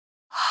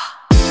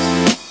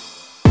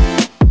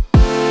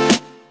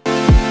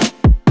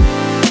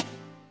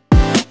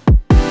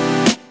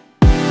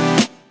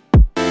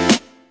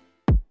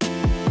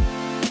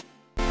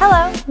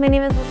Hello, my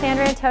name is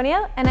Lysandra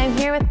Antonio, and I'm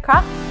here with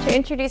CROC to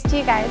introduce to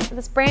you guys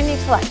this brand new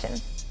collection,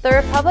 the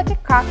Republic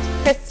of CROC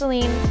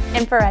Crystalline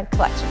Infrared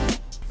Collection.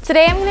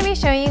 Today I'm going to be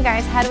showing you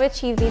guys how to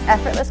achieve these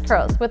effortless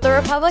curls with the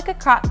Republic of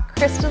CROC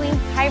Crystalline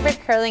Hybrid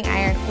Curling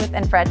Iron with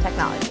infrared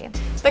technology.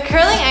 The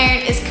curling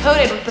iron is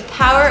coated with the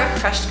power of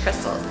crushed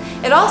crystals.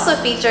 It also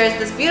features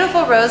this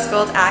beautiful rose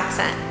gold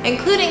accent,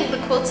 including the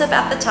cool tip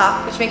at the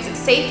top, which makes it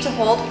safe to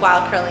hold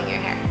while curling your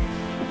hair.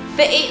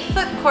 The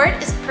 8-foot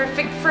cord is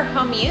perfect for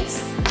home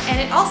use, and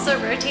it also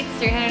rotates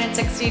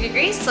 360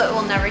 degrees so it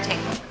will never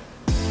tangle.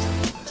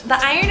 The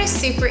iron is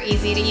super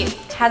easy to use.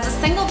 It has a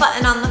single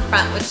button on the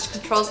front which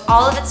controls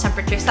all of its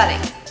temperature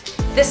settings.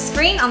 This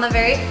screen on the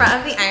very front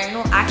of the iron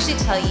will actually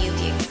tell you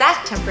the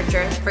exact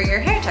temperature for your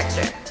hair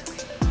texture.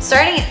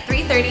 Starting at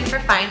 330 for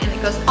fine, and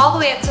it goes all the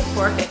way up to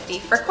 450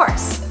 for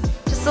coarse.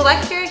 To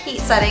select your heat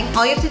setting,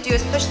 all you have to do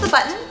is push the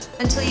button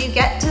until you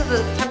get to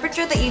the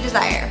temperature that you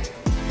desire.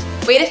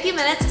 Wait a few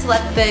minutes to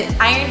let the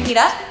iron heat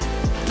up.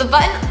 The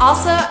button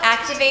also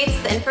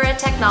activates the infrared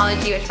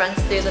technology which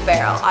runs through the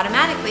barrel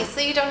automatically,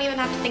 so you don't even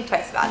have to think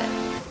twice about it.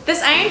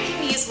 This iron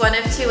can be used one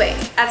of two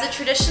ways, as a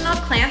traditional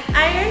clamp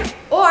iron,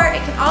 or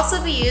it can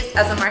also be used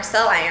as a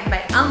Marcel iron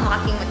by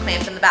unlocking the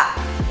clamp in the back.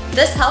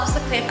 This helps the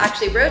clamp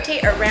actually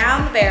rotate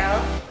around the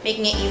barrel,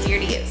 making it easier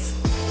to use.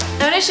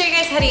 I'm going to show you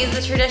guys how to use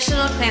the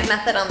traditional clamp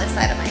method on this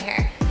side of my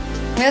hair.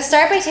 I'm going to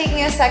start by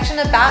taking a section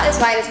about as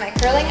wide as my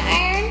curling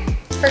iron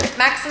for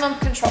maximum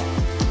control.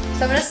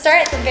 So I'm going to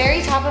start at the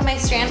very top of my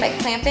strand by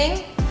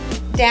clamping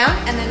down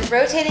and then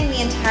rotating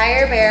the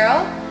entire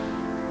barrel,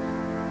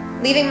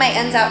 leaving my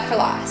ends out for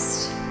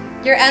last.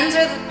 Your ends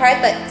are the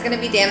part that's going to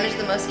be damaged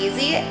the most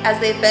easy, as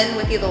they've been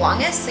with you the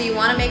longest, so you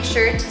want to make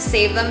sure to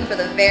save them for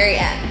the very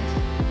end.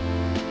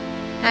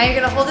 Now you're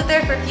going to hold it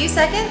there for a few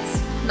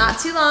seconds, not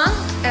too long,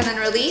 and then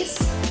release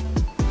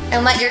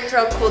and let your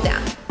curl cool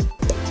down.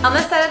 On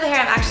this side of the hair,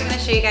 I'm actually going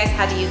to show you guys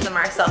how to use the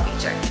Marcel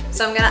feature.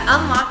 So I'm going to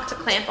unlock the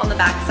clamp on the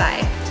back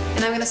side,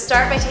 and I'm going to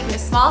start by taking a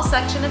small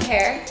section of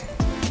hair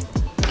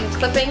and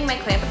clipping my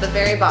clamp at the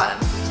very bottom.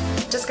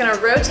 Just going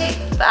to rotate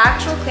the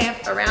actual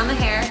clamp around the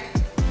hair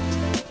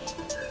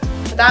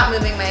without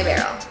moving my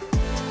barrel.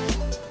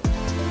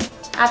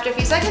 After a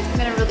few seconds, I'm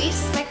going to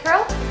release my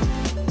curl.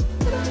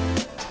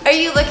 Are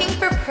you looking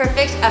for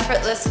perfect,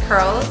 effortless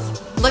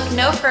curls? Look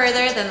no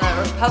further than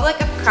the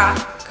Republic of CROC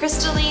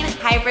Crystalline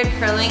Hybrid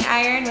Curling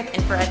Iron with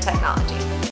infrared technology.